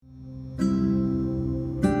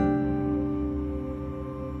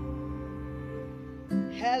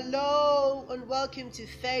Hello and welcome to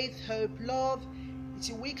Faith, Hope, Love.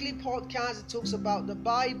 It's a weekly podcast that talks about the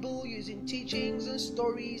Bible using teachings and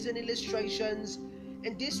stories and illustrations.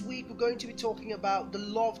 And this week we're going to be talking about the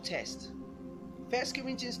love test. 1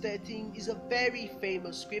 Corinthians 13 is a very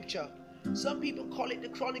famous scripture. Some people call it the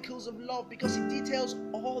Chronicles of Love because it details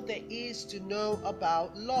all there is to know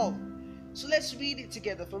about love. So let's read it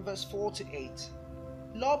together from verse 4 to 8.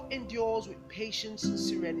 Love endures with patience and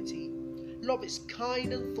serenity. Love is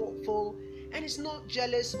kind and thoughtful, and is not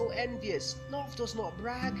jealous or envious. Love does not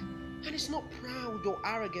brag, and is not proud or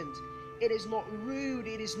arrogant. It is not rude,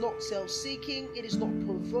 it is not self-seeking, it is not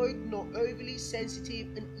provoked, nor overly sensitive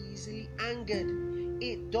and easily angered.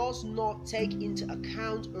 It does not take into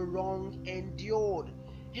account a wrong endured.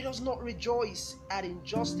 It does not rejoice at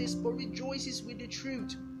injustice, but rejoices with the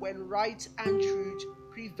truth when right and truth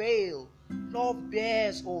prevail. Love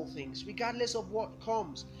bears all things, regardless of what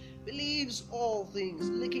comes, believes all things,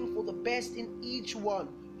 looking for the best in each one,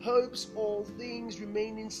 hopes all things,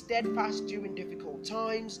 remaining steadfast during difficult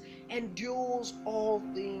times, endures all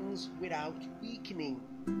things without weakening.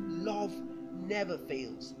 Love never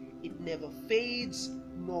fails, it never fades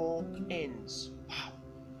nor ends. Wow,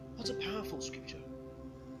 what a powerful scripture.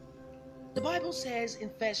 The Bible says in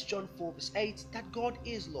 1 John 4 verse 8 that God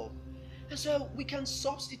is love. And so we can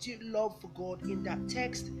substitute love for God in that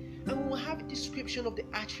text, and we will have a description of the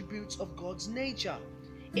attributes of God's nature.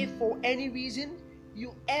 If for any reason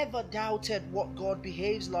you ever doubted what God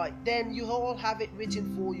behaves like, then you all have it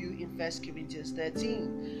written for you in 1 Corinthians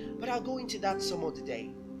 13. But I'll go into that some other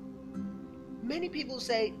day. Many people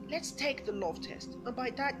say, let's take the love test. And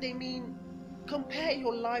by that they mean, compare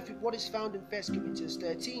your life with what is found in 1 Corinthians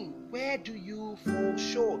 13. Where do you fall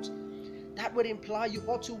short? That would imply you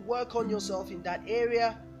ought to work on yourself in that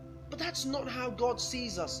area. But that's not how God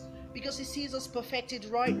sees us, because He sees us perfected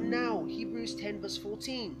right now. Hebrews 10 verse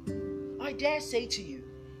 14. I dare say to you,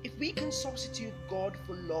 if we can substitute God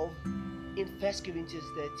for love in 1 Corinthians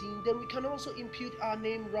 13, then we can also impute our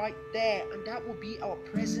name right there, and that will be our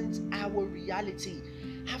present, our reality.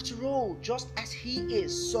 After all, just as He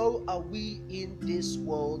is, so are we in this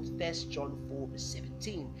world. 1 John 4 verse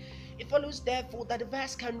 17. It follows therefore that the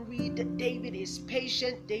verse can read that David is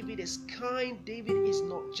patient, David is kind, David is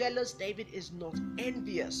not jealous, David is not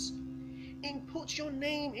envious. Input your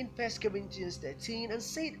name in 1 Corinthians 13 and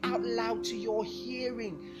say it out loud to your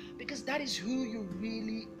hearing, because that is who you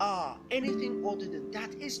really are. Anything other than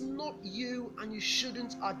that is not you, and you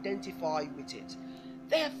shouldn't identify with it.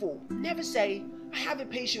 Therefore, never say, I have a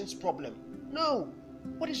patience problem. No,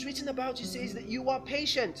 what is written about you says that you are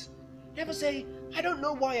patient. Never say, I don't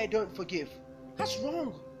know why I don't forgive. That's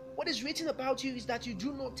wrong. What is written about you is that you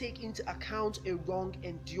do not take into account a wrong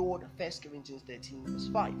endured. 1 Corinthians 13 verse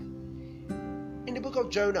 5. In the book of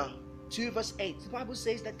Jonah 2 verse 8, the Bible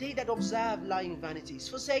says that they that observe lying vanities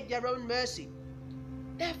forsake their own mercy.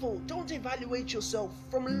 Therefore, don't evaluate yourself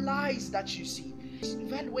from lies that you see.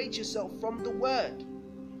 Evaluate yourself from the word.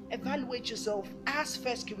 Evaluate yourself as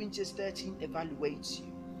 1 Corinthians 13 evaluates you.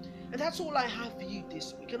 And that's all I have for you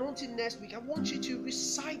this week. And until next week, I want you to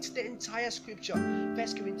recite the entire scripture, 1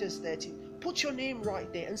 Corinthians 13. Put your name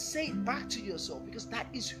right there and say it back to yourself, because that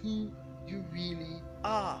is who you really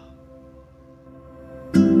are.